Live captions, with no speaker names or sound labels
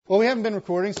Well, we haven't been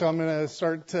recording, so I'm going to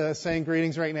start saying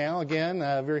greetings right now. Again,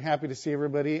 very happy to see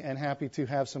everybody and happy to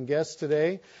have some guests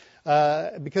today.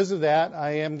 Because of that,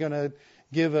 I am going to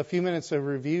give a few minutes of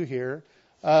review here.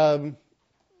 And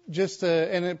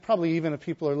it probably even if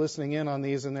people are listening in on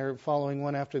these and they're following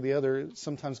one after the other, it's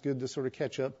sometimes good to sort of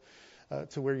catch up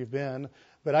to where you've been.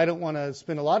 But I don't want to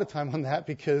spend a lot of time on that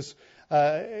because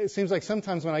it seems like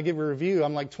sometimes when I give a review,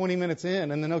 I'm like 20 minutes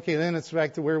in, and then it's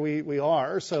back to where we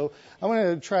are. So I want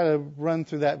to try to run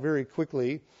through that very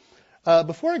quickly.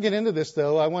 Before I get into this,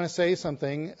 though, I want to say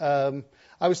something.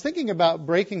 I was thinking about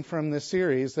breaking from this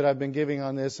series that I've been giving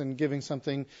on this and giving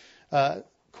something,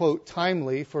 quote,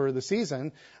 timely for the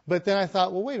season. But then I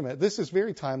thought, well, wait a minute, this is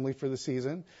very timely for the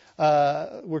season.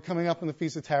 We're coming up on the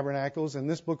Feast of Tabernacles, and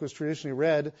this book was traditionally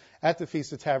read at the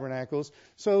Feast of Tabernacles.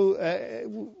 So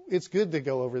it's good to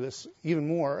go over this even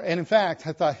more. And in fact,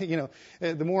 I thought,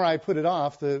 the more I put it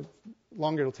off, the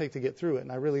longer it'll take to get through it.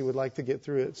 And I really would like to get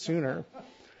through it sooner.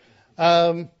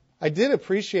 I did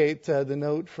appreciate the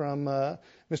note from Mr.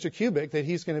 Kubik that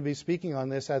he's going to be speaking on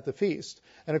this at the feast.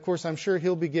 And, of course, I'm sure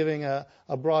he'll be giving a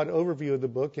broad overview of the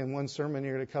book. In one sermon,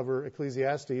 you're going to cover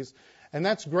Ecclesiastes. And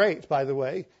that's great, by the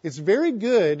way. It's very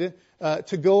good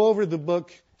to go over the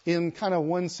book in kind of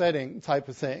one setting type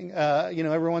of thing.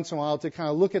 Every once in a while to kind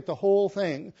of look at the whole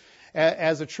thing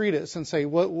as a treatise and say,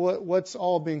 what's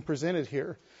all being presented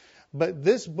here? But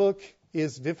this book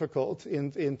is difficult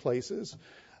in places.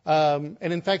 And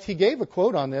in fact, he gave a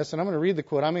quote on this, and I'm going to read the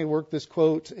quote. I may work this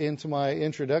quote into my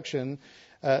introduction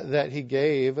that he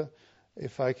gave,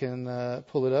 if I can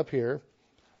pull it up here.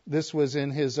 This was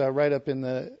in his write-up in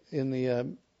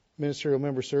the Ministerial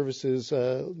Member Services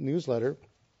newsletter,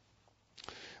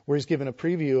 where he's given a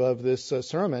preview of this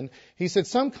sermon. He said,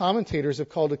 some commentators have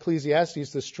called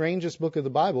Ecclesiastes the strangest book of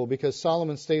the Bible because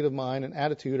Solomon's state of mind and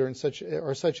attitude are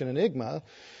such an enigma.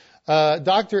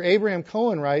 Dr. Abraham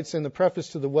Cohen writes in the preface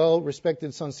to the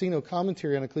well-respected Sonsino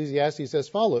commentary on Ecclesiastes as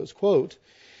follows, quote,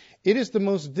 it is the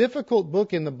most difficult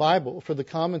book in the Bible for the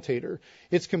commentator.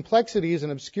 Its complexities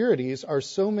and obscurities are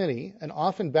so many and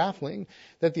often baffling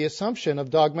that the assumption of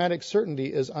dogmatic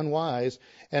certainty is unwise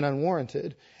and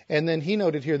unwarranted. And then he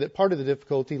noted here that part of the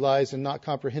difficulty lies in not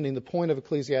comprehending the point of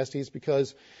Ecclesiastes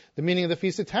because the meaning of the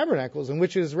Feast of Tabernacles in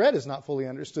which it is read is not fully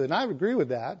understood. And I agree with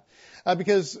that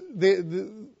because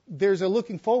there's a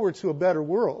looking forward to a better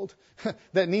world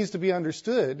that needs to be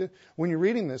understood when you're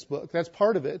reading this book. That's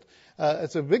part of it.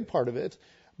 It's a big part of it.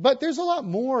 But there's a lot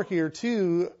more here,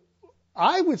 too.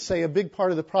 I would say a big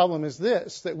part of the problem is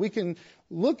this, that we can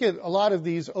look at a lot of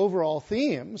these overall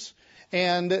themes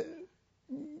and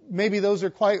maybe those are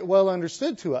quite well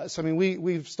understood to us. I mean,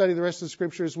 we've studied the rest of the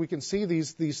scriptures. We can see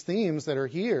these themes that are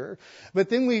here. But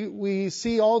then we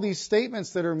see all these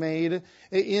statements that are made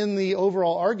in the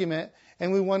overall argument,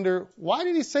 and we wonder, why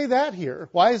did he say that here?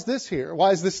 Why is this here?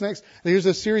 Why is this next? Here's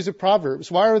a series of Proverbs.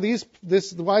 Why is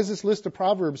this list of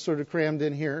Proverbs sort of crammed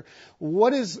in here?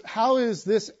 How does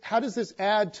this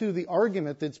add to the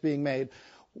argument that's being made?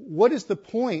 What is the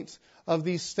point of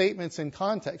these statements in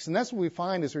context? And that's what we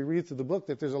find as we read through the book,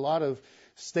 that there's a lot of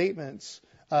statements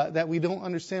that we don't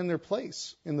understand their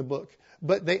place in the book.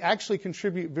 But they actually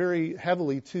contribute very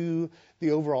heavily to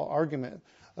the overall argument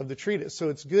of the treatise. So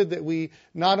it's good that we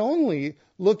not only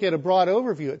look at a broad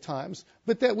overview at times,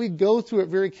 but that we go through it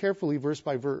very carefully verse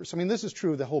by verse. I mean, this is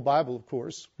true of the whole Bible, of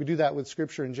course. We do that with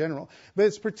Scripture in general. But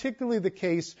it's particularly the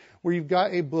case where you've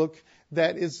got a book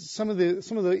that is some of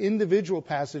the individual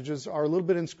passages are a little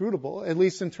bit inscrutable, at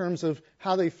least in terms of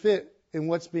how they fit in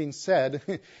what's being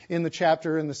said in the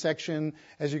chapter, in the section,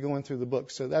 as you're going through the book.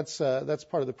 So that's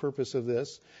part of the purpose of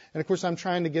this. And of course, I'm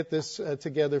trying to get this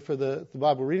together for the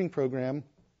Bible reading program.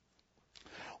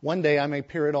 One day I may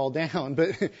pare it all down,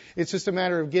 but it's just a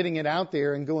matter of getting it out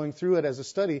there and going through it as a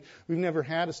study. We've never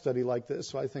had a study like this,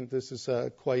 so I think this is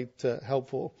quite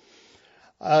helpful.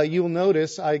 You'll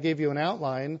notice I gave you an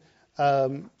outline.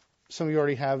 Some of you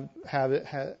already have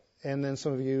it, and then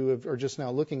some of you are just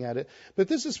now looking at it. But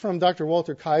this is from Dr.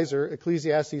 Walter Kaiser,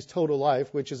 Ecclesiastes Total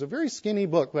Life, which is a very skinny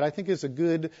book, but I think is a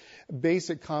good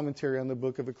basic commentary on the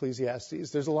book of Ecclesiastes.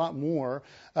 There's a lot more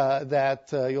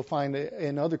that you'll find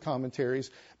in other commentaries.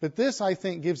 But this, I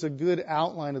think, gives a good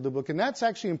outline of the book. And that's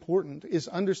actually important, is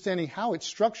understanding how it's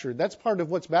structured. That's part of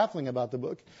what's baffling about the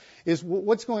book, is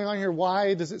what's going on here.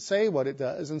 Why does it say what it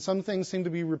does? And some things seem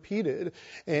to be repeated,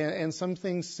 and some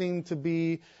things seem to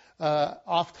be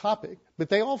off topic, but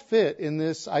they all fit in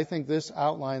this, I think, this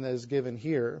outline that is given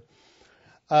here.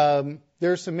 There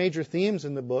are some major themes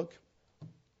in the book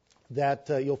that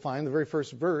you'll find. The very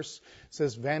first verse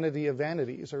says vanity of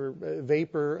vanities, or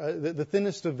vapor, the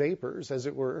thinnest of vapors, as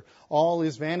it were. All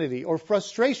is vanity. Or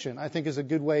frustration, I think, is a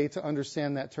good way to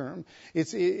understand that term.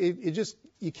 It just,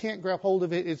 you can't grab hold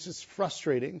of it. It's just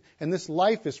frustrating. And this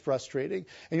life is frustrating.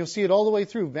 And you'll see it all the way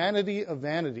through. Vanity of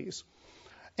vanities.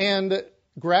 And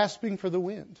grasping for the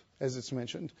wind, as it's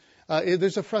mentioned.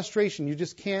 There's a frustration. You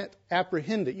just can't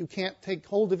apprehend it. You can't take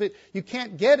hold of it. You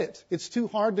can't get it. It's too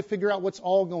hard to figure out what's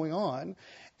all going on.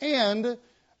 And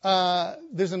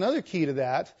there's another key to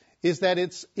that, is that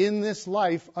it's in this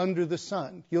life under the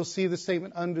sun. You'll see the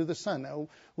statement under the sun. Now,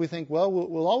 we think, well,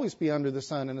 we'll always be under the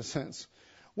sun in a sense.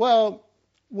 Well,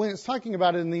 when it's talking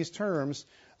about it in these terms,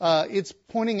 it's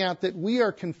pointing out that we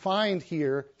are confined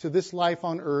here to this life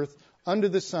on earth under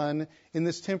the sun in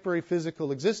this temporary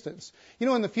physical existence. You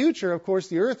know, in the future, of course,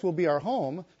 the earth will be our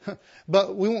home,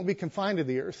 but we won't be confined to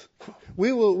the earth.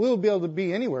 We'll be able to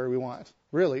be anywhere we want,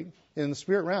 really, in the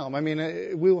spirit realm. I mean,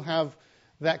 we will have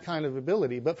that kind of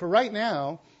ability. But for right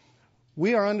now,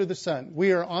 we are under the sun.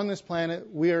 We are on this planet.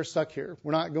 We are stuck here.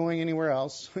 We're not going anywhere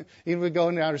else. Even if we go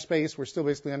into outer space, we're still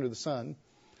basically under the sun.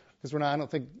 Because I don't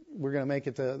think we're going to make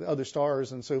it to the other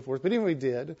stars and so forth. But even if we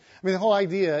did, I mean, the whole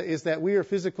idea is that we are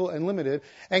physical and limited.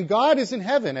 And God is in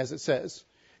heaven, as it says.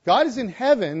 God is in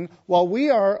heaven while we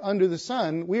are under the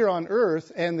sun. We are on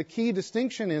earth. And the key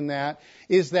distinction in that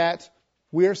is that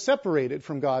we are separated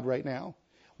from God right now.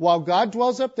 While God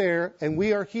dwells up there and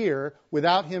we are here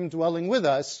without Him dwelling with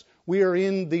us, we are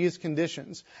in these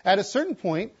conditions. At a certain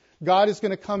point, God is going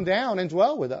to come down and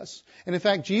dwell with us. And in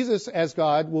fact, Jesus as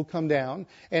God will come down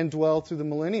and dwell through the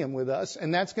millennium with us.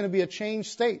 And that's going to be a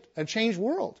changed state, a changed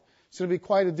world. It's going to be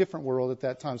quite a different world at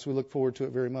that time. So we look forward to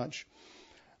it very much.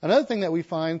 Another thing that we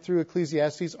find through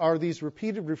Ecclesiastes are these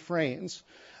repeated refrains,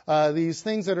 these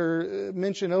things that are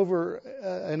mentioned over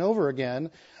and over again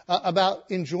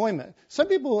about enjoyment. Some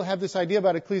people have this idea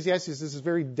about Ecclesiastes. This is a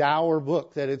very dour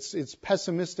book, that it's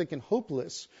pessimistic and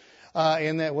hopeless.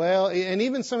 And that, well, and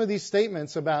even some of these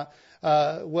statements about,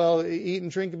 well, eat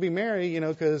and drink and be merry,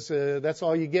 because that's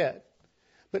all you get.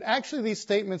 But actually these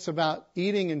statements about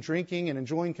eating and drinking and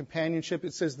enjoying companionship,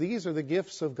 it says these are the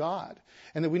gifts of God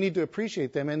and that we need to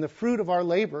appreciate them and the fruit of our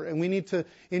labor, and we need to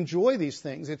enjoy these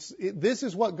things. This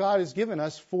is what God has given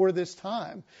us for this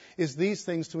time, is these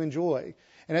things to enjoy.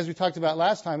 And as we talked about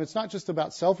last time, it's not just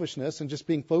about selfishness and just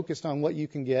being focused on what you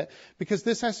can get, because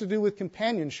this has to do with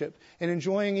companionship and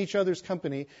enjoying each other's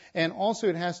company. And also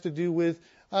it has to do with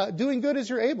doing good as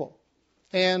you're able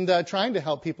and trying to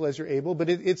help people as you're able. But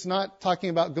it's not talking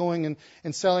about going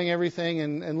and selling everything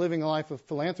and living a life of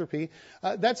philanthropy.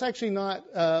 That's actually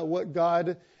not what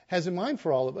God has in mind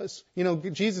for all of us.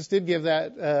 Jesus did give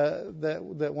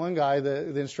that one guy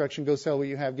the instruction, go sell what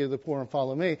you have, give to the poor and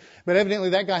follow me. But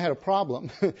evidently that guy had a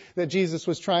problem that Jesus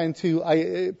was trying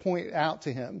to point out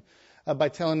to him by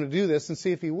telling him to do this and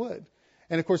see if he would.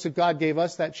 And of course, if God gave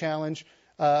us that challenge,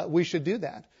 we should do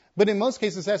that. But in most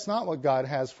cases, that's not what God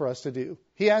has for us to do.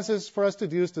 He has this for us to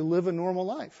do is to live a normal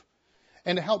life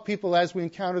and to help people as we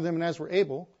encounter them and as we're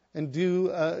able, and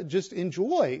do just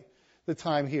enjoy the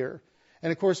time here.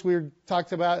 And of course, we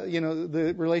talked about,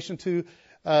 the relation to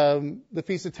the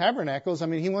Feast of Tabernacles. I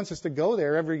mean, He wants us to go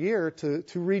there every year to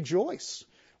rejoice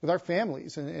with our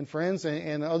families and friends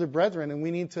and other brethren. And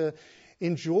we need to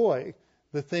enjoy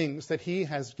the things that He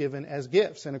has given as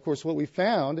gifts. And of course, what we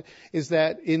found is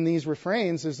that in these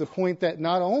refrains is the point that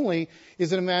not only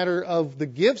is it a matter of the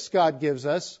gifts God gives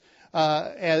us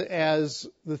as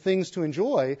the things to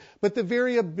enjoy, but the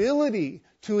very ability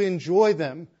to enjoy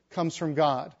them comes from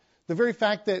God. The very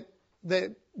fact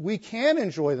that we can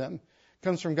enjoy them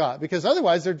comes from God. Because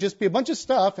otherwise there'd just be a bunch of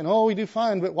stuff and, we do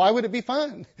fun, but why would it be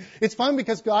fun? It's fun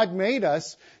because God made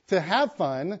us to have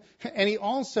fun, and He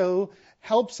also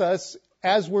helps us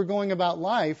as we're going about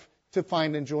life to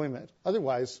find enjoyment.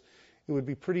 Otherwise, it would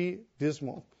be pretty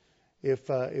dismal if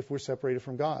we're separated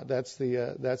from God. That's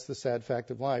the sad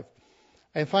fact of life.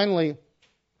 And finally,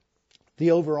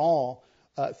 the overall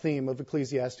theme of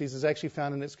Ecclesiastes is actually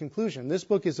found in its conclusion. This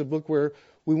book is a book where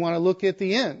we want to look at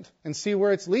the end and see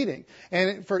where it's leading.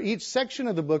 And for each section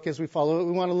of the book, as we follow it,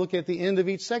 we want to look at the end of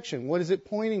each section. What is it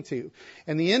pointing to?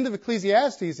 And the end of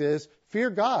Ecclesiastes is,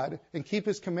 fear God and keep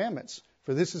His commandments,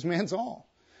 for this is man's all.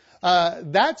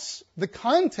 That's the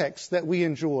context that we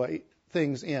enjoy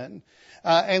things in.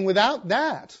 And without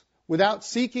that, without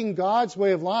seeking God's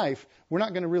way of life, we're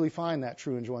not going to really find that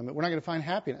true enjoyment. We're not going to find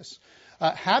happiness.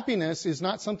 Happiness is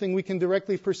not something we can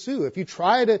directly pursue. If you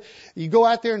go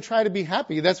out there and try to be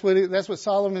happy, that's what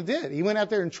Solomon did. He went out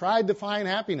there and tried to find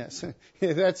happiness.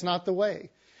 That's not the way.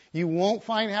 You won't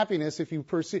find happiness if you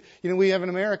pursue, we have in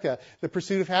America the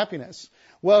pursuit of happiness.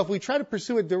 Well, if we try to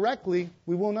pursue it directly,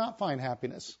 we will not find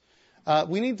happiness.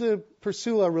 We need to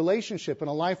pursue a relationship and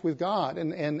a life with God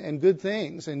and good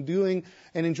things and doing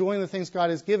and enjoying the things God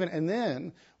has given, and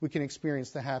then we can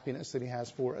experience the happiness that He has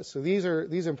for us. So these are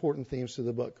important themes to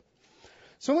the book.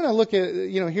 So I'm going to look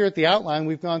at, here at the outline,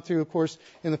 we've gone through, of course,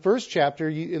 in the first chapter,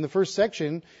 in the first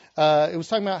section, it was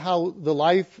talking about how the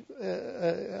life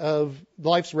of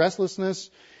life's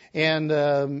restlessness,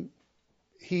 and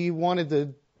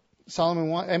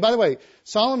Solomon, and by the way,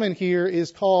 Solomon here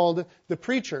is called the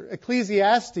preacher.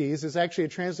 Ecclesiastes is actually a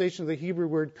translation of the Hebrew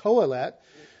word kohelet,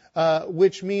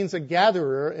 which means a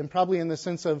gatherer, and probably in the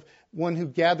sense of one who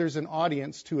gathers an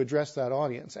audience to address that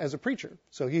audience as a preacher.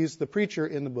 So he's the preacher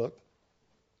in the book.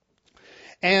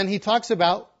 And he talks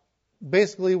about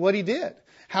basically what he did,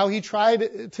 how he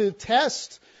tried to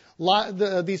test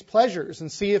these pleasures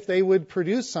and see if they would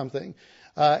produce something,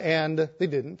 and they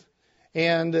didn't.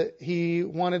 And he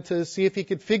wanted to see if he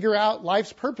could figure out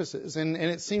life's purposes, and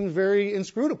it seemed very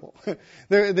inscrutable.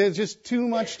 There's just too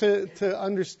much to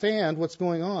understand what's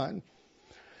going on.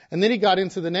 And then he got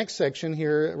into the next section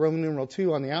here, Roman numeral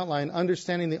 2 on the outline,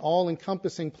 understanding the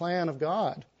all-encompassing plan of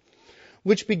God,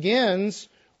 which begins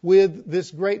with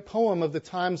this great poem of the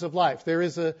times of life. There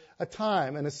is a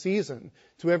time and a season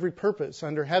to every purpose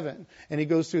under heaven. And he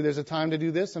goes through, there's a time to do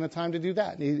this and a time to do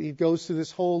that. And he goes through this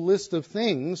whole list of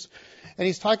things. And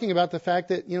he's talking about the fact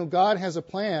that, God has a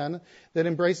plan that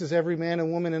embraces every man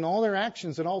and woman in all their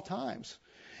actions at all times.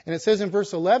 And it says in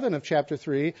verse 11 of chapter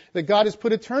 3 that God has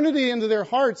put eternity into their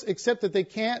hearts, except that they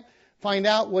can't find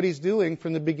out what He's doing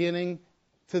from the beginning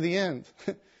to the end.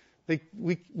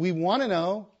 We want to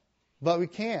know, but we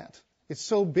can't. It's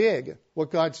so big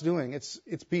what God's doing.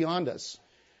 It's beyond us.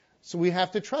 So we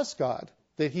have to trust God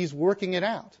that He's working it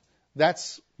out.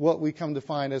 That's what we come to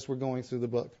find as we're going through the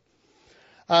book.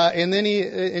 And then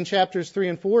in chapters 3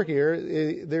 and 4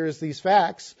 here, there's these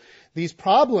facts, these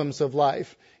problems of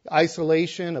life,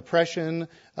 isolation, oppression,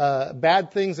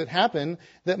 bad things that happen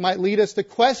that might lead us to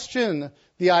question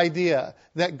the idea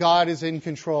that God is in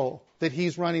control, that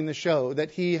He's running the show, that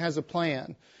He has a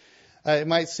plan. It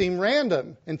might seem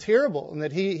random and terrible, and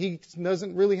that he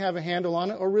doesn't really have a handle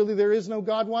on it, or really there is no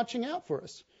God watching out for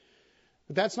us.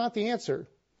 But that's not the answer.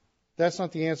 That's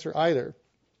not the answer either.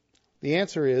 The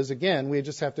answer is, again, we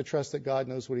just have to trust that God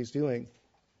knows what He's doing.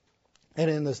 And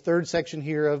in the third section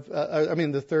here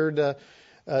the third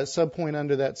subpoint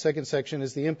under that second section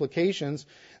is the implications.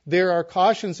 There are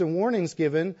cautions and warnings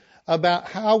given about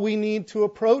how we need to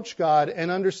approach God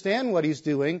and understand what He's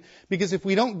doing, because if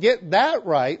we don't get that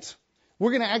right, we're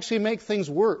going to actually make things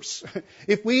worse.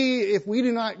 If we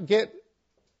do not get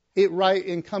it right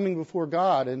in coming before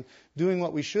God and doing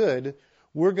what we should,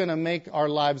 we're going to make our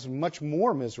lives much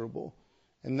more miserable.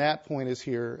 And that point is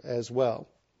here as well.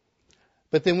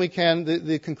 But then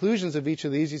the conclusions of each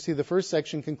of these, you see the first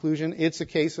section conclusion, it's a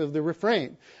case of the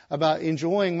refrain about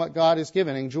enjoying what God has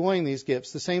given, enjoying these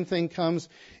gifts. The same thing comes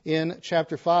in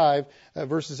chapter 5,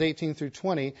 verses 18 through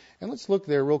 20. And let's look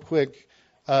there real quick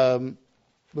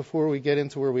before we get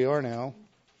into where we are now.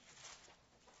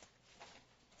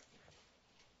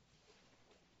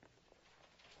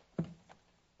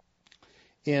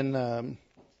 In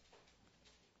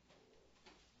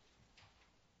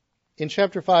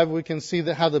chapter 5, we can see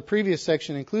how the previous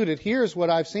section included. Here's what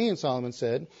I've seen, Solomon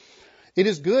said. It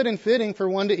is good and fitting for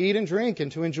one to eat and drink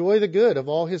and to enjoy the good of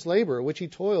all his labor, which he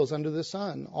toils under the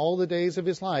sun, all the days of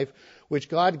his life, which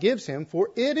God gives him, for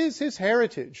it is his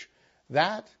heritage.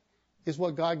 That is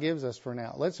what God gives us for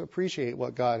now. Let's appreciate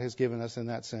what God has given us in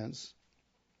that sense.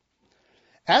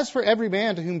 As for every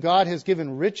man to whom God has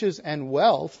given riches and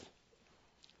wealth,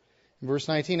 verse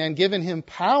 19, and given him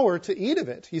power to eat of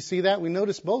it. You see that? We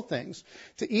notice both things.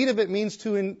 To eat of it means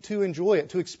to enjoy it,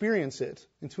 to experience it,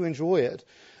 and to enjoy it.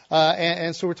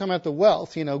 And so we're talking about the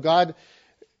wealth. God,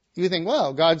 you think,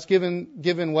 well, God's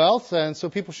given wealth, and so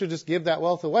people should just give that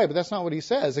wealth away. But that's not what He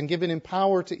says. And given him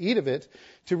power to eat of it,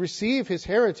 to receive his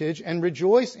heritage, and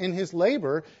rejoice in his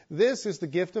labor. This is the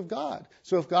gift of God.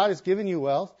 So if God has given you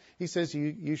wealth, He says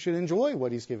you should enjoy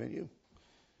what He's given you.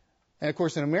 And of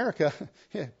course, in America,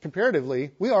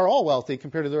 comparatively, we are all wealthy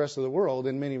compared to the rest of the world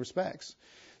in many respects.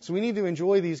 So we need to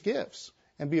enjoy these gifts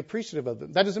and be appreciative of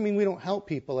them. That doesn't mean we don't help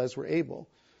people as we're able.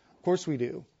 Of course we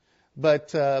do.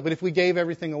 But if we gave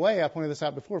everything away, I pointed this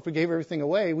out before, if we gave everything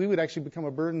away, we would actually become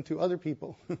a burden to other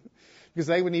people because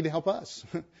they would need to help us.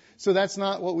 So that's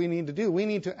not what we need to do. We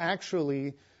need to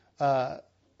actually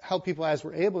help people as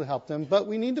we're able to help them, but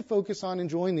we need to focus on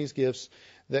enjoying these gifts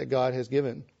that God has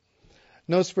given.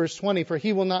 Notice verse 20, for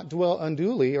he will not dwell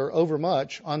unduly or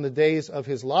overmuch on the days of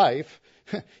his life.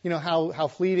 How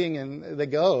fleeting and they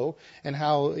go and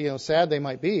how, sad they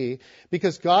might be,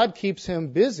 because God keeps him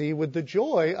busy with the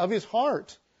joy of his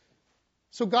heart.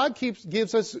 So God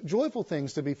gives us joyful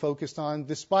things to be focused on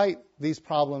despite these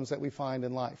problems that we find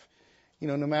in life.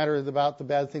 No matter about the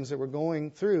bad things that we're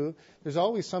going through, there's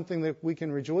always something that we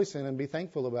can rejoice in and be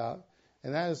thankful about.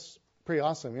 And that is pretty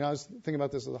awesome. I was thinking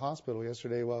about this at the hospital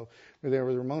yesterday while we were there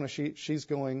with Ramona. She's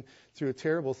going through a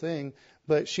terrible thing,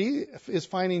 but she is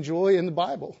finding joy in the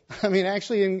Bible.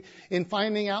 Actually in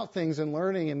finding out things and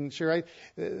learning and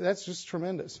that's just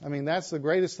tremendous. That's the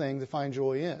greatest thing to find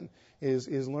joy in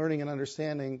is learning and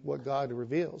understanding what God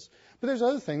reveals. But there's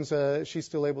other things she's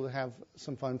still able to have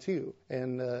some fun too.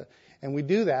 And we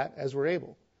do that as we're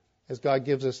able, as God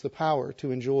gives us the power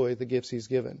to enjoy the gifts he's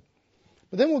given.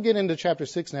 But then we'll get into chapter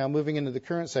 6 now, moving into the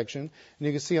current section. And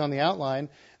you can see on the outline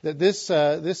that this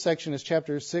section is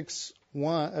chapter 6,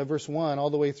 verse 1, all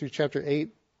the way through chapter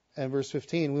 8 and verse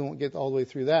 15. We won't get all the way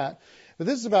through that. But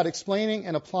this is about explaining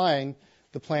and applying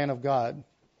the plan of God.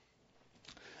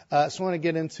 So I want to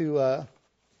get into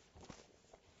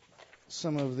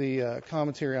some of the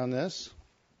commentary on this.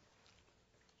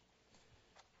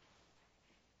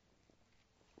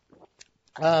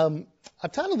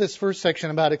 I've titled this first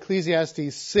section about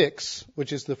Ecclesiastes 6,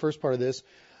 which is the first part of this.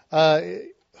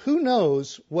 Who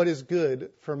knows what is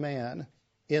good for man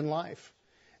in life?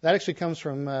 That actually comes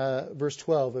from verse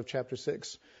 12 of chapter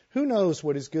 6. Who knows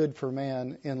what is good for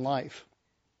man in life?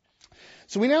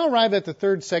 So we now arrive at the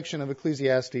third section of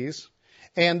Ecclesiastes.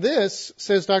 And this,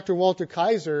 says Dr. Walter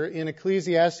Kaiser in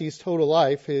Ecclesiastes Total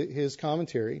Life, his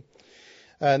commentary,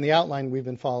 and the outline we've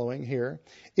been following here,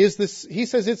 is this. He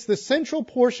says it's the central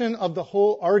portion of the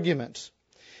whole argument.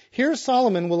 Here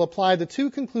Solomon will apply the two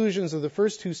conclusions of the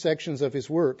first two sections of his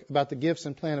work about the gifts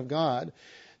and plan of God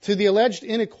to the alleged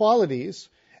inequalities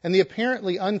and the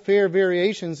apparently unfair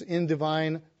variations in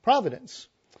divine providence.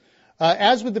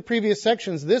 As with the previous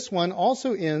sections, this one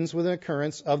also ends with an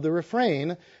occurrence of the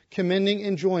refrain, commending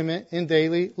enjoyment in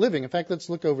daily living. In fact, let's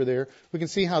look over there. We can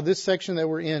see how this section that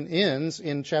we're in ends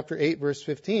in chapter 8, verse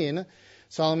 15.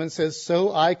 Solomon says,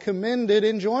 so I commended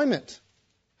enjoyment,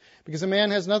 because a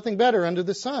man has nothing better under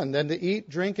the sun than to eat,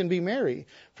 drink, and be merry.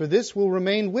 For this will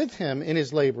remain with him in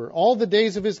his labor all the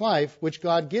days of his life, which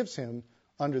God gives him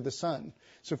under the sun.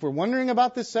 So if we're wondering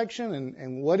about this section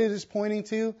and what it is pointing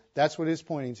to, that's what it is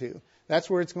pointing to. That's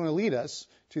where it's going to lead us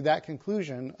to that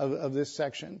conclusion of this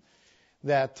section.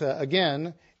 That,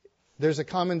 again, there's a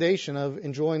commendation of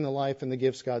enjoying the life and the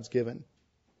gifts God's given.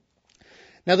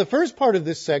 Now, the first part of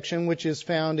this section, which is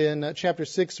found in chapter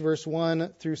 6, verse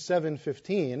 1 through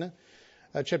 7:15,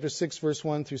 chapter 6, verse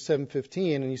 1 through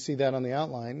 7:15, and you see that on the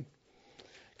outline,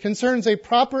 concerns a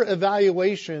proper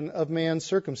evaluation of man's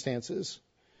circumstances.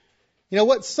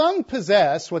 What some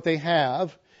possess, what they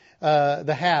have,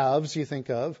 the haves you think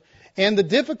of, and the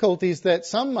difficulties that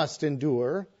some must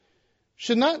endure,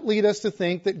 should not lead us to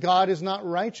think that God is not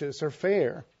righteous or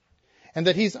fair, and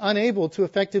that he's unable to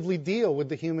effectively deal with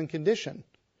the human condition.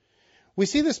 We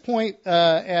see this point,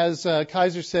 as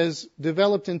Kaiser says,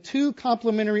 developed in two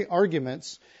complementary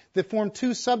arguments that form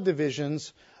two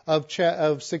subdivisions of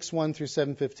 6:1 through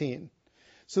 7:15.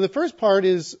 So the first part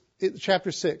is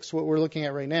chapter 6, what we're looking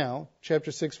at right now,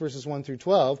 chapter 6, verses 1 through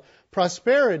 12.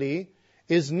 Prosperity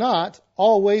is not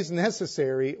always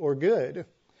necessary or good.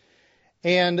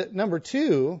 And number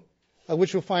 2,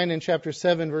 which we'll find in chapter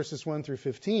 7, verses 1 through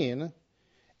 15,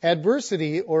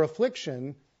 adversity or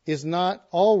affliction is not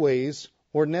always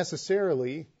or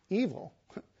necessarily evil.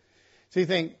 So you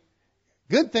think,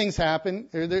 good things happen.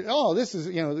 This is,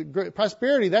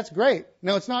 prosperity, that's great.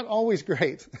 No, it's not always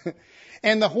great.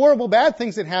 And the horrible bad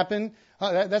things that happen,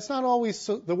 that's not always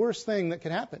the worst thing that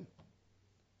can happen.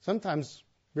 Sometimes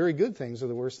very good things are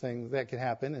the worst thing that can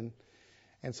happen,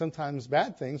 and sometimes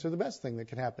bad things are the best thing that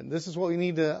can happen. This is what we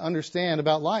need to understand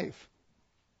about life.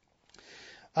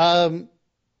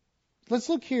 Let's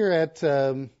look here at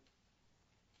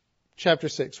chapter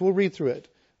 6. We'll read through it.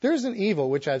 There's an evil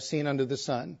which I've seen under the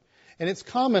sun, and it's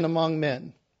common among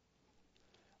men.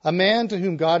 A man to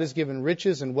whom God has given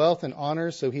riches and wealth and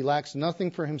honor, so he lacks nothing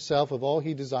for himself of all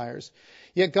he desires.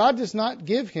 Yet God does not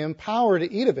give him power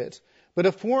to eat of it, but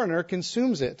a foreigner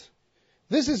consumes it.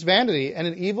 This is vanity and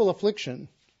an evil affliction.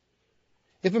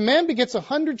 If a man begets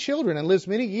 100 children and lives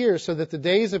many years, so that the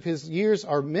days of his years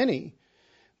are many,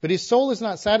 but his soul is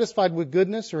not satisfied with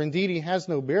goodness, or indeed he has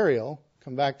no burial,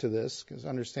 come back to this, because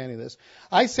understanding this,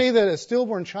 I say that a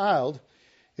stillborn child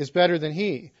is better than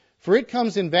he, for it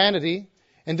comes in vanity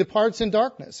and departs in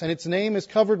darkness, and its name is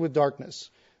covered with darkness,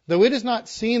 though it has not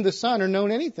seen the sun or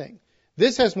known anything.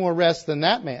 This has more rest than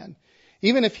that man.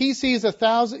 Even if he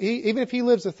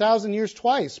lives 1,000 years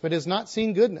twice, but has not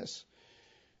seen goodness.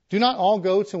 Do not all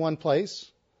go to one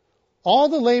place? All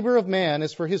the labor of man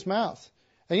is for his mouth,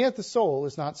 and yet the soul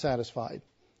is not satisfied.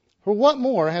 For what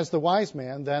more has the wise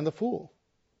man than the fool?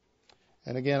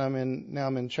 And again, I'm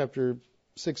in chapter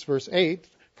 6, verse 8.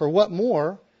 For what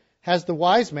more has the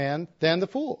wise man than the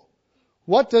fool?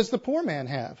 What does the poor man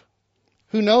have?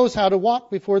 Who knows how to walk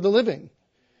before the living?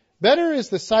 Better is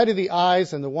the sight of the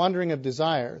eyes than the wandering of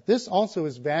desire. This also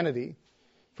is vanity,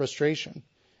 frustration,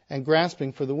 and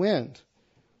grasping for the wind.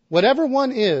 Whatever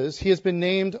one is, he has been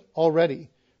named already,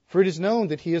 for it is known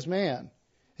that he is man.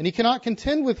 And he cannot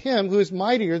contend with him who is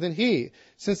mightier than he.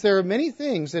 Since there are many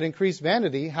things that increase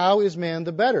vanity, how is man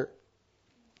the better?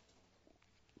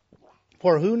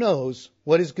 For who knows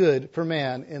what is good for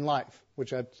man in life?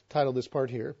 Which I've titled this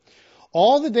part here.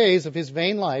 All the days of his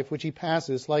vain life which he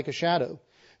passes like a shadow.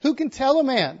 Who can tell a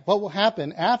man what will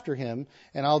happen after him?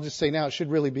 And I'll just say now it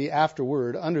should really be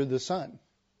afterward, under the sun.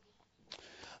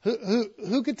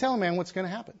 Who could tell a man what's going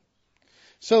to happen?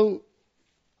 So,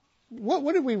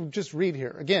 what did we just read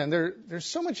here? Again, there's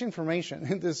so much information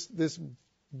in this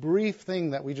brief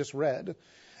thing that we just read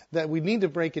that we need to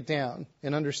break it down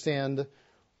and understand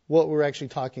what we're actually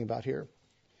talking about here.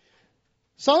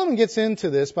 Solomon gets into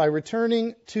this by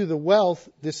returning to the wealth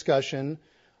discussion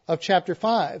of chapter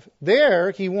 5.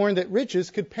 There, he warned that riches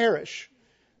could perish.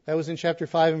 That was in chapter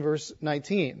 5 and verse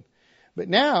 19. But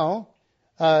now,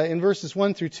 in verses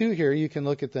 1 through 2 here, you can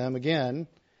look at them again.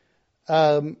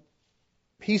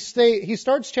 He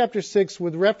starts chapter 6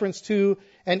 with reference to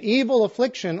an evil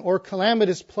affliction or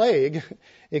calamitous plague,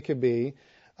 it could be,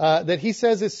 that he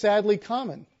says is sadly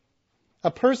common. A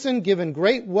person given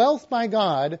great wealth by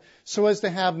God so as to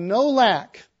have no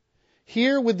lack,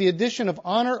 here with the addition of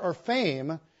honor or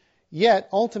fame, yet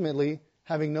ultimately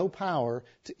having no power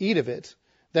to eat of it,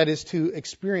 that is to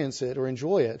experience it or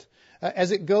enjoy it,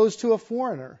 as it goes to a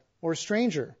foreigner or a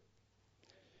stranger.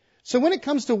 So when it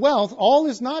comes to wealth, all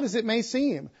is not as it may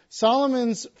seem.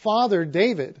 Solomon's father,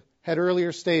 David, had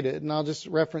earlier stated, and I'll just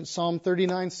reference Psalm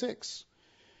 39:6.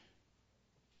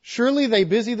 Surely they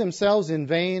busy themselves in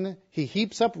vain. He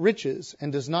heaps up riches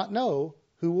and does not know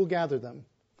who will gather them.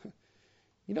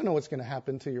 You don't know what's going to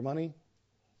happen to your money.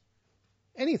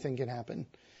 Anything can happen.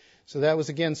 So that was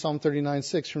again Psalm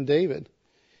 39:6 from David.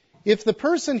 If the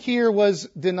person here was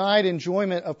denied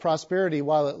enjoyment of prosperity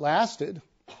while it lasted,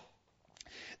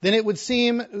 then it would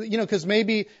seem, because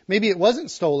maybe it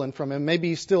wasn't stolen from him, maybe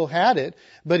he still had it,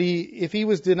 but if he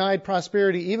was denied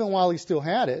prosperity even while he still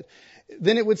had it,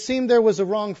 then it would seem there was a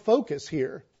wrong focus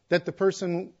here, that the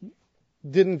person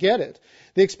didn't get it.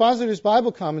 The Expositor's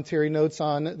Bible Commentary notes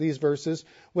on these verses,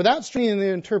 without straining the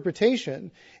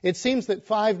interpretation, it seems that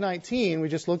 5:19, we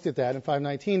just looked at that in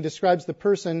 5:19, describes the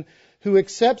person who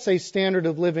accepts a standard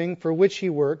of living for which he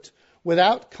worked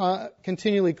without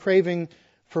continually craving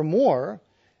for more.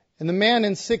 And the man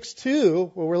in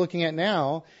 6:2, what we're looking at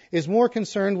now, is more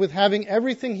concerned with having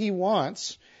everything he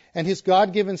wants, and his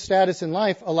God-given status in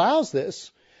life allows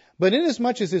this. But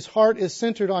inasmuch as his heart is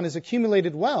centered on his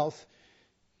accumulated wealth,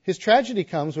 his tragedy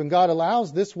comes when God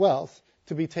allows this wealth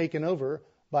to be taken over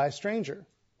by a stranger.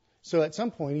 So at some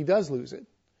point he does lose it.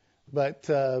 But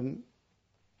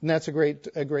that's a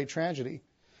great tragedy.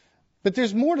 But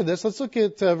there's more to this. Let's look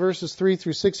at verses 3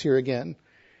 through 6 here again.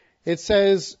 It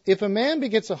says, if a man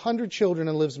begets 100 children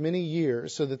and lives many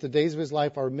years, so that the days of his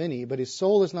life are many, but his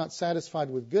soul is not satisfied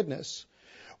with goodness,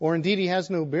 or indeed he has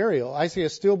no burial, I say a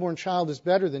stillborn child is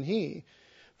better than he.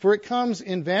 For it comes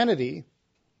in vanity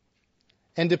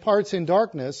and departs in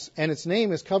darkness, and its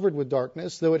name is covered with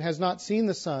darkness, though it has not seen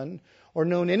the sun or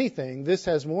known anything. This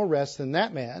has more rest than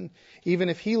that man, even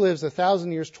if he lives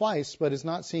 1,000 years twice, but has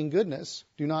not seen goodness.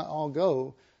 Do not all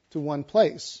go to one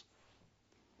place.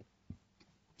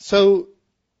 So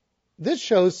this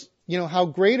shows, how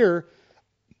greater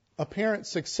apparent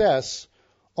success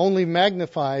only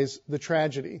magnifies the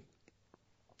tragedy.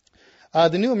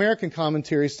 The New American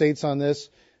Commentary states on this,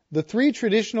 the three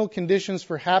traditional conditions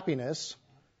for happiness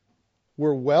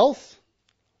were wealth,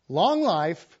 long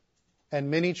life,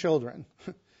 and many children.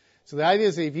 So the idea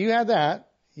is that if you had that,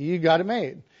 you got it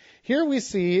made. Here we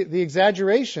see the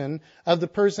exaggeration of the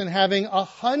person having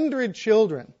 100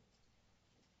 children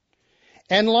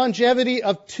and longevity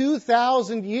of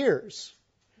 2,000 years.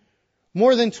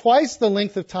 More than twice the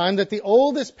length of time that the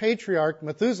oldest patriarch,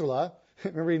 Methuselah,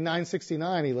 remember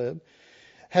 969 he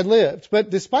had lived. But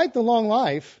despite the long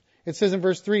life, it says in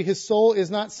verse 3, his soul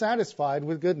is not satisfied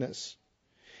with goodness.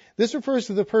 This refers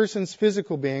to the person's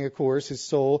physical being, of course, his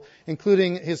soul,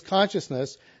 including his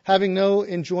consciousness, having no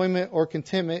enjoyment or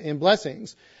contentment in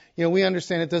blessings. We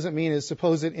understand it doesn't mean his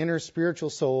supposed inner spiritual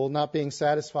soul not being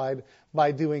satisfied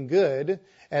by doing good,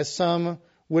 as some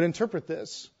would interpret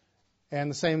this. And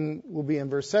the same will be in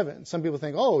verse 7. Some people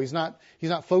think, he's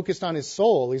not focused on his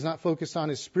soul. He's not focused on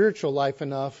his spiritual life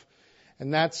enough.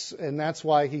 And that's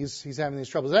why he's having these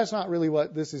troubles. That's not really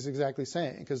what this is exactly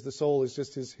saying, because the soul is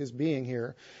just his being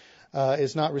here,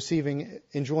 is not receiving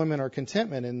enjoyment or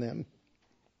contentment in them.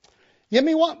 Yet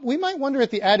we might wonder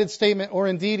at the added statement, or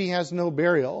indeed he has no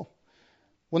burial.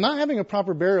 Well, not having a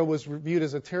proper burial was viewed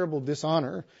as a terrible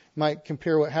dishonor. You might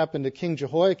compare what happened to King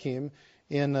Jehoiakim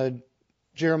in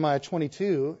Jeremiah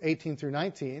 22, 18 through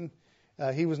 19.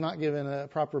 He was not given a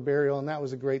proper burial, and that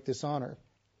was a great dishonor.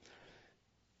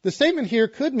 The statement here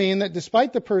could mean that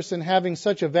despite the person having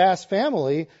such a vast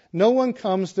family, no one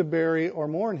comes to bury or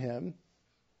mourn him.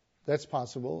 That's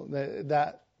possible.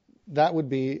 That would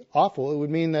be awful. It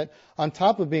would mean that on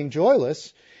top of being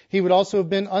joyless, he would also have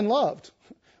been unloved,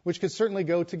 which could certainly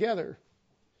go together.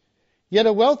 Yet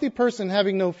a wealthy person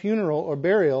having no funeral or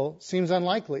burial seems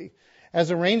unlikely, as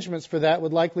arrangements for that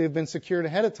would likely have been secured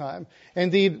ahead of time.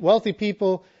 Indeed, wealthy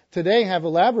people today have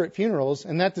elaborate funerals,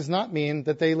 and that does not mean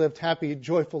that they lived happy,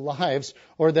 joyful lives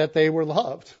or that they were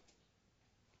loved.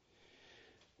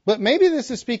 But maybe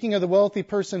this is speaking of the wealthy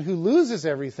person who loses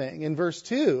everything in verse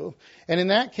 2. And in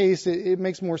that case, it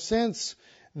makes more sense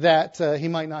that he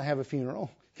might not have a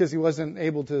funeral, because he wasn't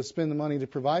able to spend the money to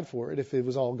provide for it if it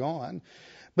was all gone.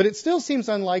 But it still seems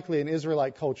unlikely in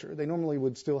Israelite culture. They normally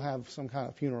would still have some kind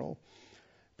of funeral.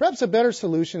 Perhaps a better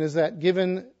solution is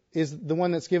the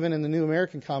one that's given in the New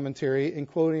American Commentary, in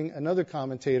quoting another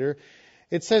commentator.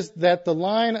 It says that the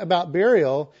line about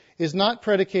burial is not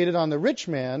predicated on the rich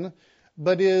man,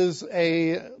 but is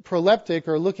a proleptic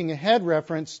or looking ahead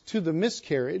reference to the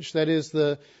miscarriage, that is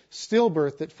the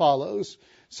stillbirth that follows,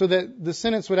 so that the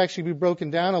sentence would actually be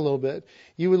broken down a little bit.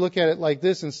 You would look at it like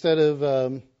this: instead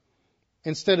of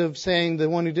saying the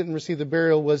one who didn't receive the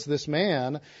burial was this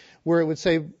man, where it would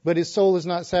say, but his soul is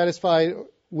not satisfied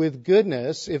with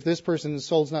goodness. If this person's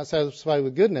soul is not satisfied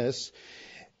with goodness,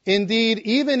 indeed,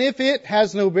 even if it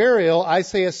has no burial, I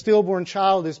say a stillborn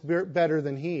child is better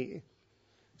than he.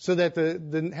 So that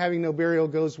the having no burial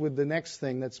goes with the next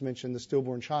thing that's mentioned, the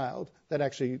stillborn child. That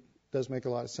actually does make a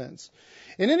lot of sense.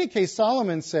 In any case,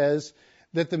 Solomon says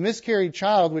that the miscarried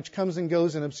child, which comes and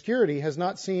goes in obscurity, has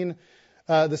not seen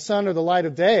the sun or the light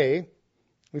of day.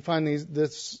 We find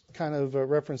this kind of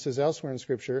references elsewhere in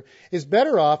Scripture, is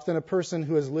better off than a person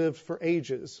who has lived for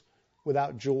ages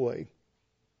without joy.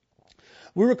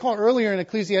 We recall earlier in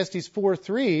Ecclesiastes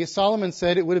 4:3, Solomon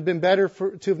said it would have been better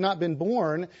to have not been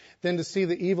born than to see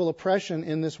the evil oppression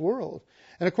in this world.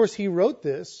 And of course, he wrote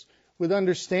this with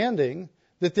understanding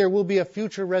that there will be a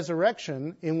future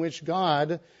resurrection in which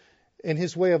God and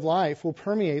his way of life will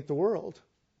permeate the world.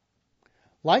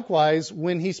 Likewise,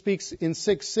 when he speaks in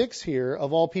 6:6 here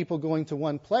of all people going to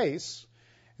one place,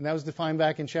 and that was defined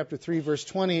back in chapter 3, verse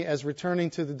 20, as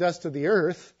returning to the dust of the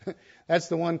earth. That's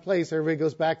the one place everybody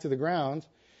goes back to the ground.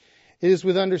 It is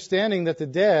with understanding that the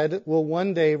dead will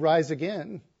one day rise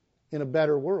again in a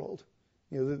better world.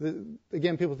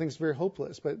 Again, people think it's very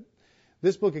hopeless, but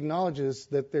this book acknowledges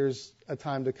that there's a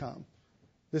time to come.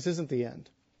 This isn't the end.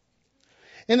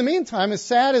 In the meantime, as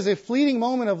sad as a fleeting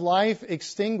moment of life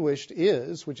extinguished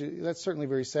is, that's certainly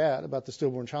very sad about the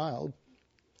stillborn child,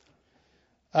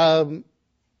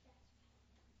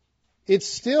 it's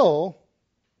still,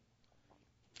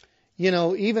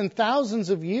 even thousands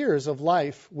of years of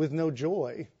life with no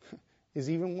joy is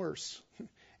even worse.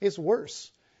 It's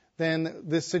worse than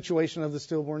this situation of the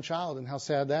stillborn child, and how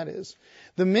sad that is.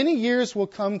 The many years will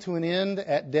come to an end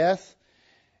at death,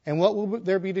 and what will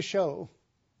there be to show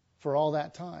for all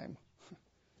that time?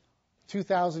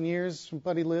 2,000 years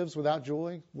somebody lives without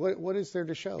joy? What is there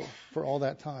to show for all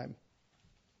that time?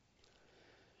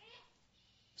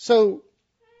 So,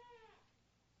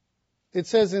 it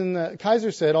says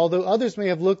Kaiser said, although others may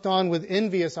have looked on with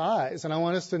envious eyes, and I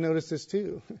want us to notice this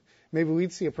too. Maybe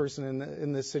we'd see a person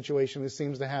in this situation who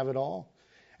seems to have it all.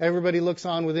 Everybody looks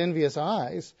on with envious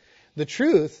eyes. The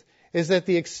truth is that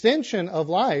the extension of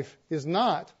life is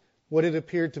not what it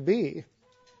appeared to be.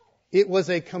 It was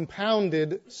a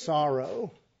compounded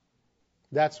sorrow.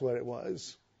 That's what it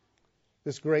was.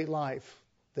 This great life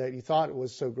that you thought it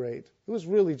was so great. It was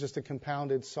really just a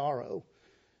compounded sorrow.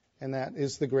 And that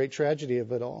is the great tragedy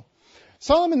of it all.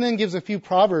 Solomon then gives a few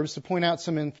proverbs to point out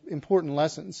some important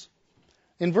lessons.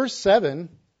 In verse 7,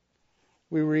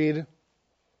 we read,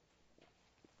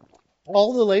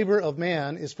 all the labor of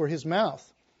man is for his mouth,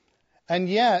 and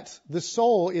yet the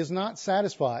soul is not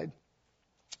satisfied.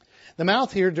 The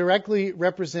mouth here directly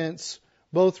represents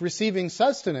both receiving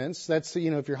sustenance, that's,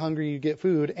 if you're hungry, you get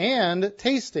food, and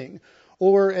tasting.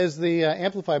 Or as the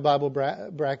Amplified Bible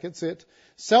brackets it,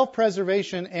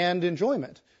 self-preservation and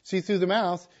enjoyment. See, through the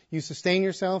mouth, you sustain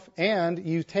yourself and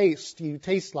you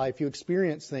taste life, you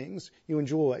experience things, you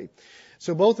enjoy.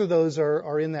 So both of those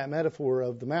are in that metaphor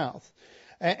of the mouth.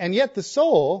 And yet the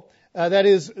soul, that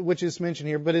is, which is mentioned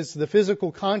here, but it's the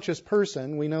physical conscious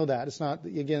person, we know that. It's not,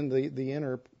 again, the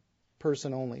inner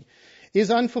person only, is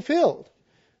unfulfilled.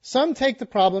 Some take the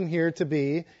problem here to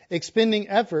be expending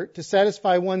effort to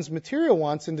satisfy one's material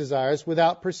wants and desires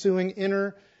without pursuing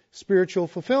inner spiritual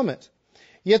fulfillment.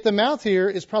 Yet the mouth here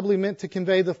is probably meant to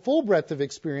convey the full breadth of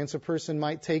experience a person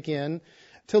might take in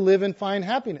to live and find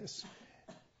happiness,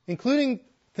 including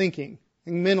thinking,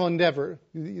 mental endeavor,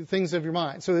 things of your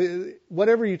mind. So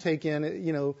whatever you take in,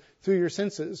 through your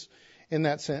senses in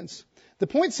that sense. The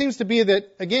point seems to be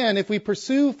that, again, if we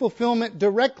pursue fulfillment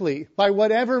directly by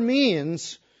whatever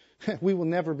means, we will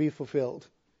never be fulfilled.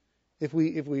 If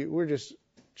we're just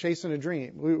chasing a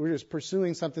dream, we're just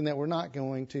pursuing something that we're not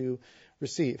going to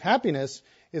receive. Happiness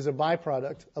is a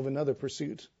byproduct of another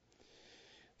pursuit.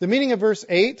 The meaning of verse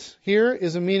 8 here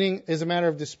is a matter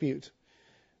of dispute.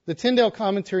 The Tyndale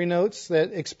commentary notes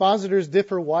that expositors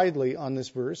differ widely on this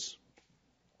verse.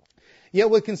 Yet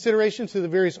with consideration to the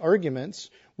various arguments,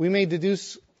 we may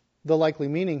deduce the likely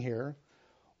meaning here.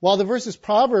 While the verse's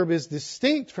proverb is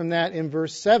distinct from that in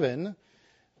verse 7,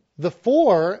 the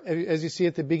for, as you see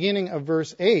at the beginning of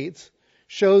verse 8,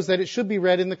 shows that it should be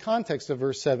read in the context of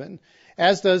verse 7,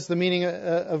 as does the meaning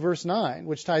of verse 9,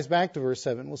 which ties back to verse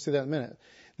 7. We'll see that in a minute.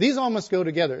 These all must go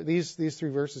together, these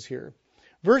three verses here.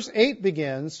 Verse 8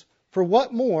 begins, "For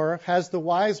what more has the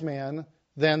wise man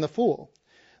than the fool?"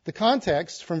 The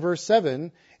context from verse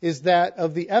 7 is that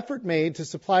of the effort made to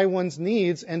supply one's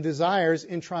needs and desires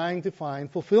in trying to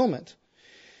find fulfillment.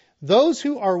 Those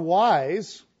who are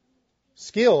wise,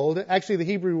 skilled, actually the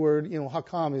Hebrew word,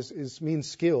 hakam means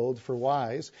skilled for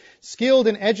wise, skilled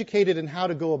and educated in how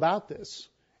to go about this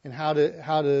and how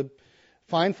to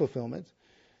find fulfillment,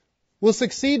 will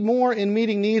succeed more in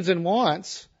meeting needs and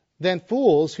wants than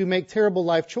fools who make terrible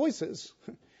life choices.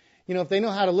 If they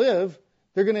know how to live,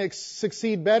 they're going to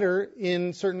succeed better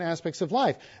in certain aspects of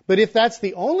life. But if that's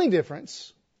the only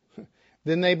difference,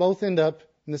 then they both end up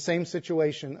in the same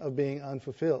situation of being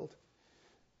unfulfilled.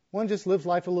 One just lives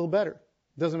life a little better.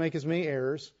 Doesn't make as many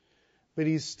errors, but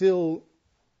he's still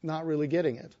not really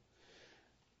getting it.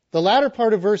 The latter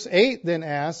part of verse 8 then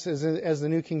asks, as the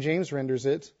New King James renders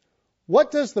it,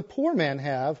 "What does the poor man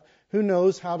have who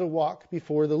knows how to walk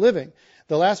before the living?"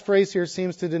 The last phrase here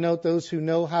seems to denote those who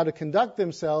know how to conduct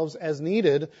themselves as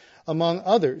needed among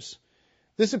others.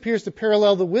 This appears to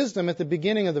parallel the wisdom at the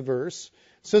beginning of the verse,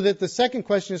 so that the second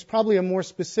question is probably a more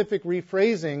specific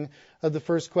rephrasing of the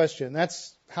first question.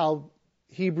 That's how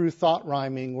Hebrew thought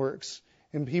rhyming works.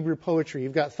 In Hebrew poetry,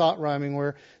 you've got thought rhyming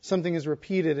where something is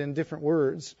repeated in different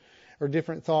words or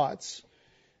different thoughts.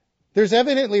 There's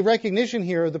evidently recognition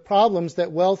here of the problems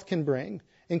that wealth can bring,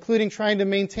 including trying to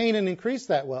maintain and increase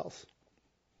that wealth.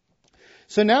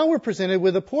 So now we're presented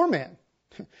with a poor man,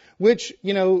 which,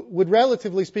 would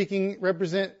relatively speaking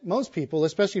represent most people,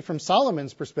 especially from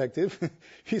Solomon's perspective.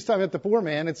 He's talking about the poor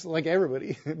man, it's like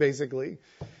everybody, basically.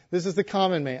 This is the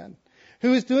common man,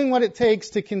 who is doing what it takes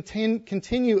to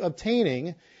continue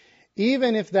obtaining,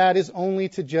 even if that is only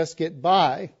to just get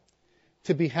by,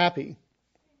 to be happy.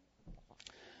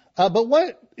 But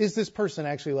what is this person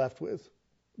actually left with?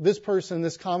 This person,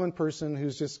 this common person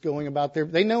who's just going about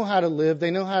they know how to live, they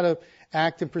know how to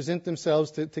act and present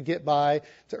themselves to get by,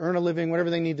 to earn a living, whatever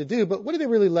they need to do, but what are they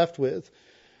really left with?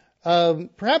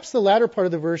 Perhaps the latter part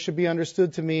of the verse should be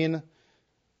understood to mean,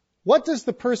 what does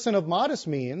the person of modest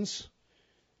means,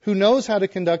 who knows how to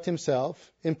conduct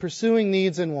himself in pursuing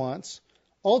needs and wants,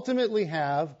 ultimately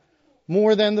have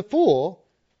more than the fool,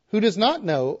 who does not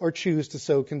know or choose to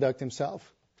so conduct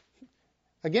himself?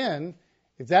 Again,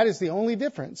 if that is the only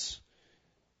difference,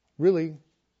 really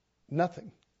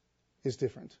nothing is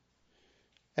different,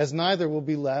 as neither will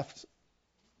be left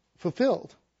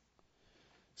fulfilled.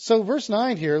 So verse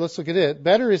 9 here, let's look at it.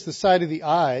 "Better is the sight of the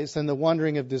eyes than the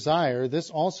wandering of desire.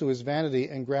 This also is vanity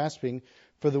and grasping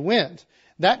for the wind."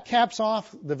 That caps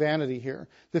off the vanity here,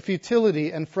 the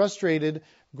futility and frustrated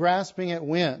grasping at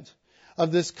wind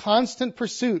of this constant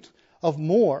pursuit of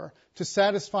more to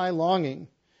satisfy longing,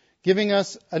 giving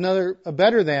us a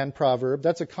better than proverb.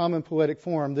 That's a common poetic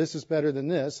form. This is better than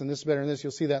this, and this is better than this.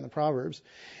 You'll see that in the Proverbs.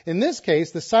 In this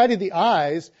case, the sight of the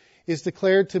eyes is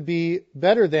declared to be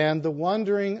better than the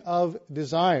wandering of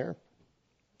desire.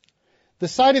 The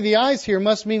sight of the eyes here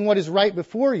must mean what is right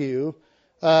before you,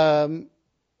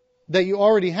 that you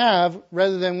already have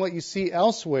rather than what you see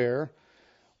elsewhere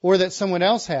or that someone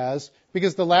else has,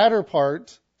 because the latter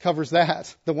part covers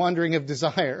that, the wandering of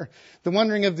desire. The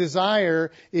wandering of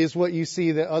desire is what you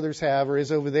see that others have or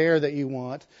is over there that you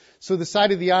want. So the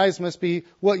sight of the eyes must be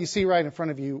what you see right in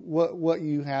front of you. What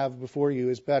you have before you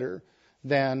is better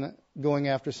than going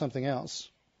after something else.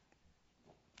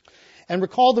 And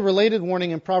recall the related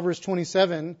warning in Proverbs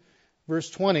 27, verse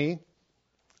 20,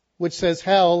 which says,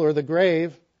 hell or the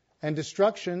grave and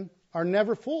destruction are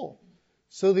never full.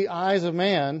 So the eyes of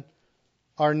man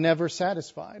are never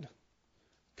satisfied.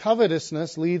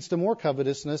 Covetousness leads to more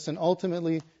covetousness and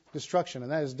ultimately destruction.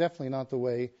 And that is definitely not the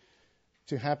way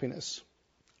to happiness.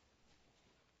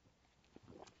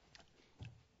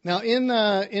 Now, in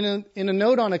a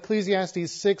note on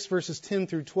Ecclesiastes 6, verses 10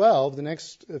 through 12, the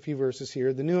next few verses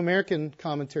here, the New American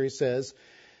Commentary says,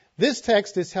 this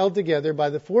text is held together by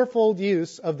the fourfold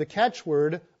use of the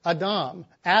catchword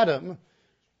Adam,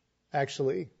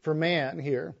 actually, for man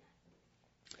here.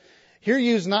 Here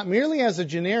used not merely as a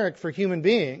generic for human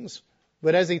beings,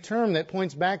 but as a term that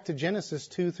points back to Genesis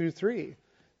 2 through 3.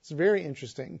 It's very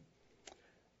interesting.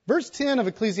 Verse 10 of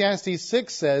Ecclesiastes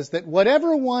 6 says that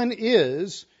whatever one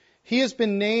is, he has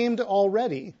been named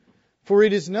already, for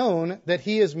it is known that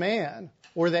he is man,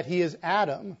 or that he is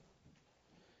Adam,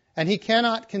 and he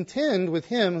cannot contend with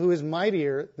him who is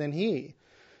mightier than he.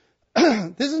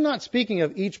 This is not speaking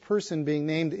of each person being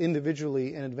named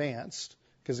individually in advance,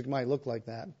 because it might look like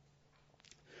that.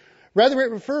 Rather,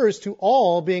 it refers to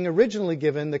all being originally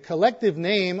given the collective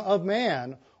name of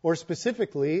man, or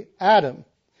specifically Adam,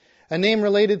 a name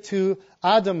related to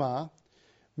Adamah,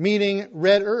 meaning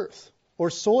red earth or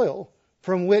soil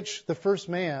from which the first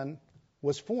man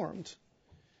was formed.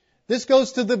 This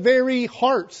goes to the very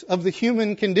heart of the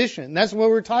human condition. That's what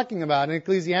we're talking about in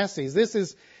Ecclesiastes.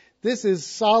 This is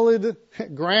solid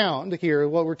ground here,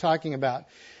 what we're talking about.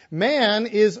 Man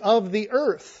is of the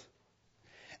earth,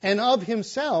 and of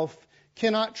himself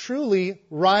cannot truly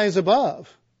rise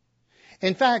above.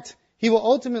 In fact, he will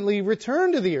ultimately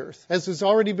return to the earth, as has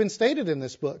already been stated in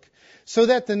this book, so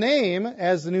that the name,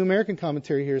 as the New American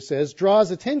Commentary here says,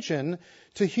 draws attention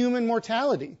to human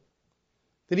mortality.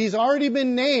 That he's already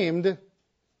been named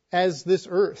as this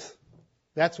earth.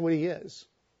 That's what he is.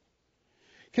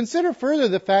 Consider further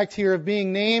the fact here of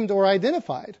being named or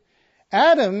identified.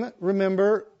 Adam,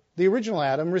 remember, the original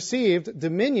Adam, received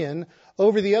dominion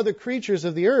over the other creatures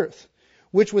of the earth,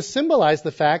 which was symbolized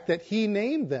the fact that he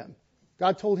named them.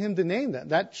 God told him to name them.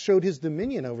 That showed his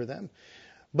dominion over them.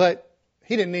 But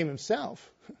he didn't name himself.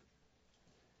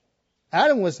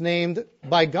 Adam was named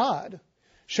by God,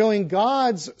 showing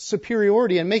God's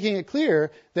superiority and making it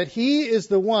clear that he is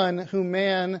the one whom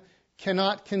man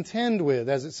cannot contend with,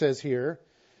 as it says here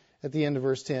at the end of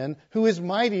verse 10, who is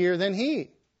mightier than he.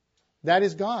 That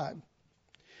is God.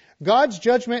 God's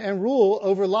judgment and rule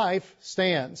over life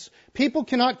stands. People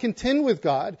cannot contend with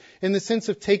God in the sense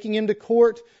of taking him to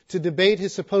court to debate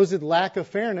his supposed lack of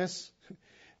fairness.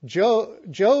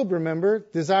 Job, remember,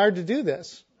 desired to do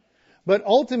this. But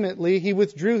ultimately, he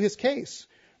withdrew his case,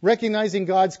 recognizing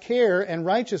God's care and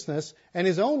righteousness and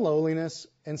his own lowliness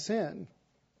and sin.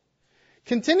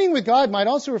 Contending with God might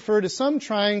also refer to some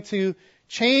trying to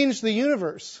change the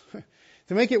universe,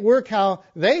 to make it work how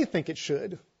they think it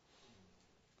should.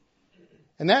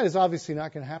 And that is obviously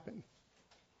not going to happen.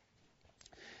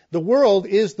 The world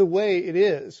is the way it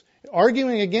is.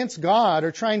 Arguing against God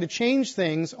or trying to change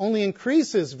things only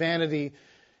increases vanity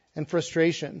and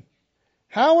frustration.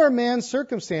 How are man's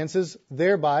circumstances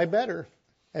thereby better?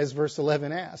 As verse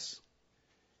 11 asks.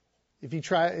 If you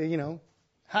try,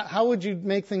 how would you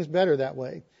make things better that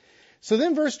way? So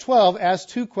then verse 12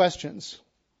 asks two questions.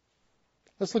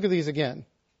 Let's look at these again.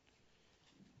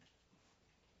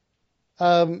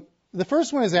 The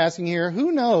first one is asking here,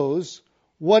 who knows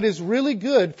what is really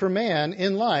good for man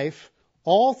in life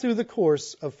all through the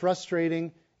course of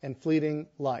frustrating and fleeting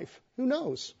life? Who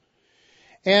knows?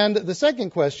 And the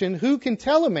second question, who can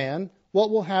tell a man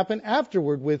what will happen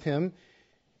afterward with him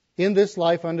in this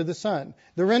life under the sun?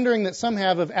 The rendering that some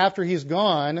have of after he's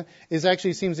gone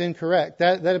actually seems incorrect.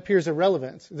 That appears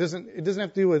irrelevant. It doesn't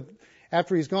have to do with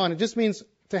after he's gone. It just means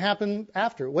to happen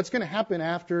after. What's going to happen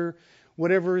after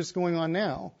whatever is going on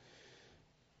now?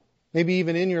 Maybe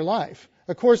even in your life.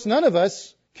 Of course, none of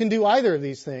us can do either of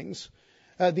these things.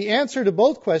 The answer to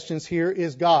both questions here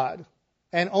is God,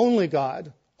 and only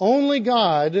God. Only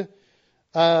God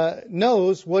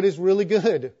knows what is really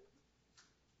good.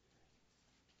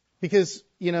 Because,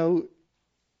 He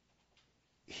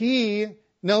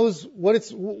knows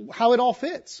how it all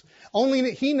fits.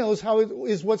 Only He knows how it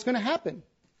is what's going to happen.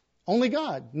 Only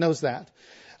God knows that.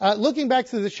 Looking back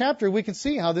to the chapter, we can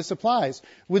see how this applies.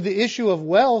 With the issue of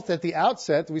wealth at the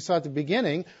outset that we saw at the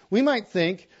beginning, we might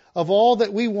think of all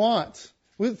that we want.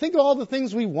 We think of all the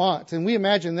things we want, and we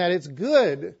imagine that it's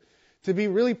good to be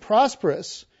really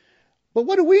prosperous. But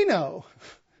what do we know?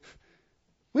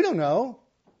 We don't know.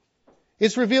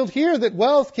 It's revealed here that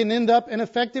wealth can end up an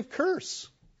effective curse.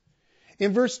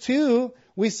 In verse 2,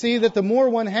 we see that the more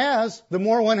one has, the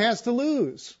more one has to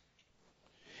lose.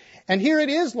 And here it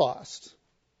is lost.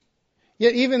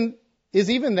 Yet is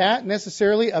even that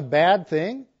necessarily a bad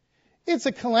thing? It's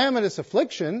a calamitous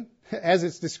affliction, as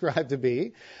it's described to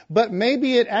be, but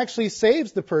maybe it actually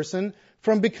saves the person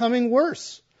from becoming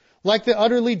worse, like the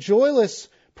utterly joyless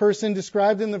person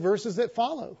described in the verses that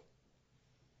follow.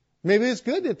 Maybe it's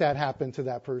good that happened to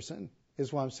that person,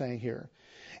 is what I'm saying here.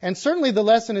 And certainly the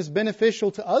lesson is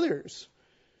beneficial to others.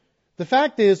 The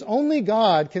fact is, only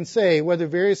God can say whether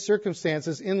various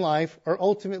circumstances in life are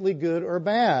ultimately good or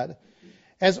bad,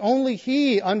 as only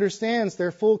He understands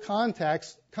their full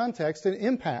context and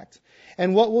impact,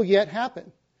 and what will yet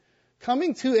happen.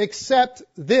 Coming to accept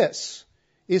this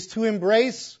is to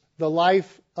embrace the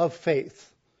life of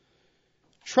faith,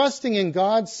 trusting in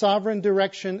God's sovereign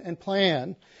direction and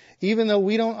plan, even though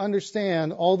we don't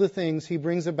understand all the things He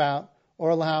brings about or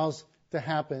allows to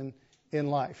happen in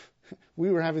life. We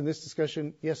were having this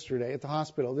discussion yesterday at the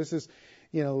hospital. This is,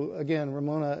 again,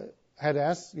 Ramona had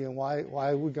asked,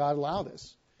 why would God allow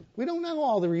this? We don't know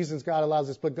all the reasons God allows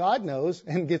this, but God knows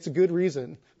and gets a good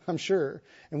reason, I'm sure.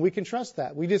 And we can trust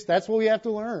that. That's what we have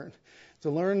to learn. To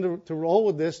learn to roll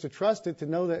with this, to trust it, to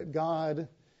know that God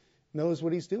knows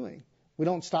what He's doing. We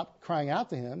don't stop crying out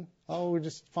to Him. Oh, we're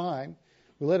just fine.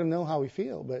 We let Him know how we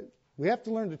feel. But we have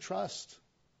to learn to trust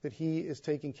that He is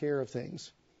taking care of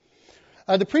things.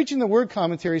 The Preaching the Word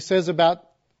commentary says about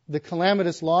the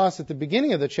calamitous loss at the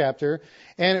beginning of the chapter,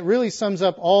 and it really sums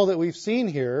up all that we've seen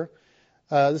here.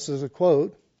 This is a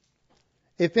quote.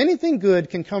 If anything good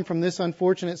can come from this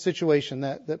unfortunate situation,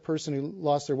 that person who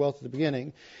lost their wealth at the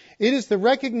beginning, it is the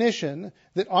recognition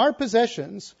that our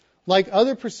possessions, like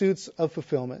other pursuits of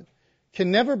fulfillment,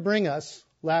 can never bring us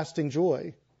lasting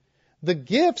joy. The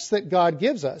gifts that God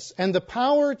gives us and the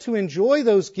power to enjoy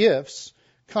those gifts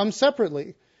come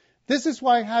separately. This is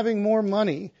why having more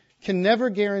money can never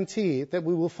guarantee that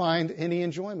we will find any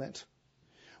enjoyment.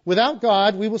 Without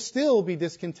God, we will still be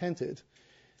discontented.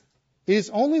 It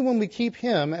is only when we keep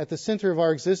Him at the center of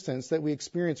our existence that we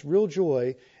experience real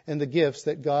joy in the gifts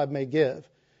that God may give.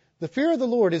 The fear of the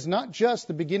Lord is not just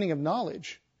the beginning of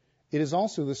knowledge. It is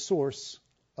also the source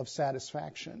of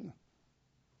satisfaction.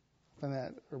 Isn't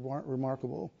that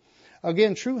remarkable?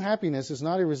 Again, true happiness is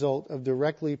not a result of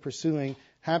directly pursuing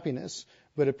happiness,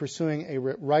 but of pursuing a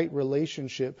right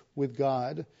relationship with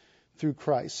God through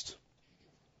Christ.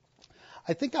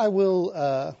 I think I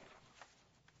will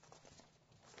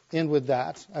end with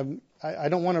that. I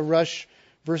don't want to rush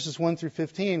verses 1 through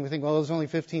 15. We think, well, there's only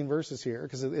 15 verses here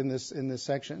because in this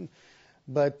section,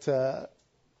 but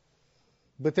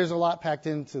there's a lot packed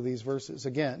into these verses.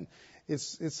 Again,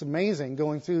 it's amazing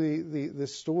going through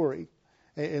this story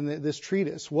and this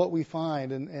treatise, what we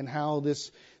find and how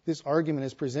this argument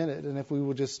is presented. And if we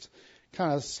will just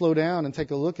kind of slow down and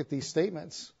take a look at these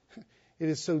statements, it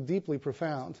is so deeply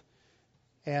profound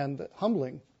and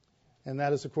humbling. And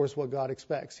that is, of course, what God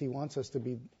expects. He wants us to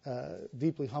be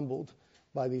deeply humbled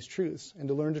by these truths and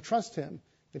to learn to trust Him,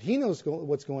 that He knows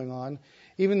what's going on,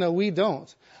 even though we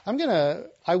don't.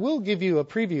 I will give you a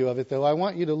preview of it, though. I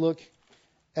want you to look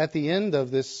at the end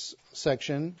of this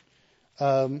section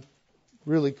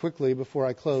really quickly before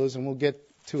I close, and we'll get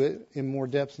to it in more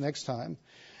depth next time.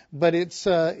 But it's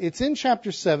in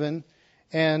chapter 7,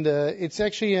 and it's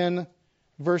actually in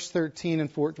verses 13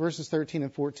 and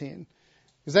 14.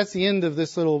 Because that's the end of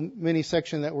this little mini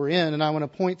section that we're in, and I want to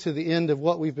point to the end of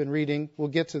what we've been reading. We'll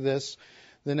get to this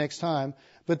the next time.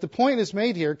 But the point is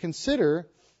made here, consider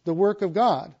the work of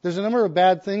God. There's a number of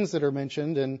bad things that are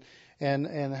mentioned,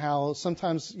 and how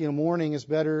sometimes mourning is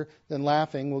better than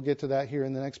laughing. We'll get to that here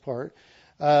in the next part.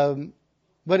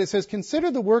 But it says,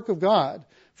 consider the work of God,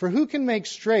 for who can make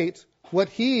straight what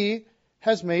He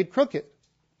has made crooked?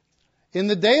 In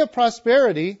the day of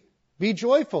prosperity, be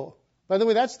joyful. By the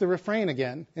way, that's the refrain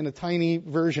again in a tiny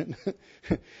version.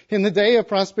 In the day of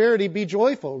prosperity, be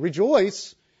joyful.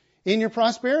 Rejoice in your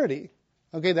prosperity.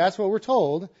 Okay, that's what we're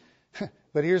told.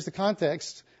 But here's the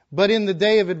context. But in the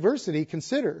day of adversity,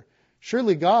 consider.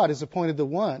 Surely God has appointed the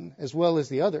one as well as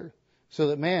the other, so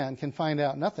that man can find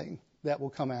out nothing that will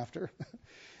come after.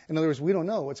 In other words, we don't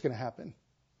know what's going to happen.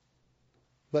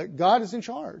 But God is in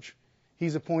charge.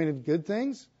 He's appointed good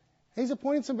things. He's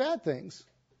appointed some bad things.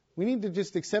 We need to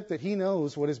just accept that He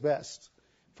knows what is best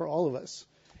for all of us.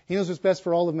 He knows what's best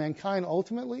for all of mankind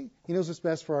ultimately. He knows what's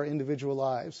best for our individual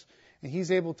lives. And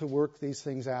He's able to work these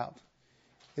things out.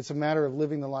 It's a matter of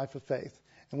living the life of faith.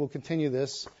 And we'll continue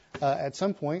this at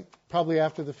some point, probably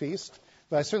after the feast.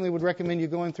 But I certainly would recommend you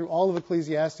going through all of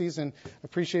Ecclesiastes and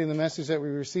appreciating the message that we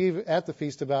receive at the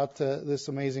feast about this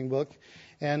amazing book.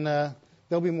 And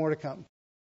there'll be more to come.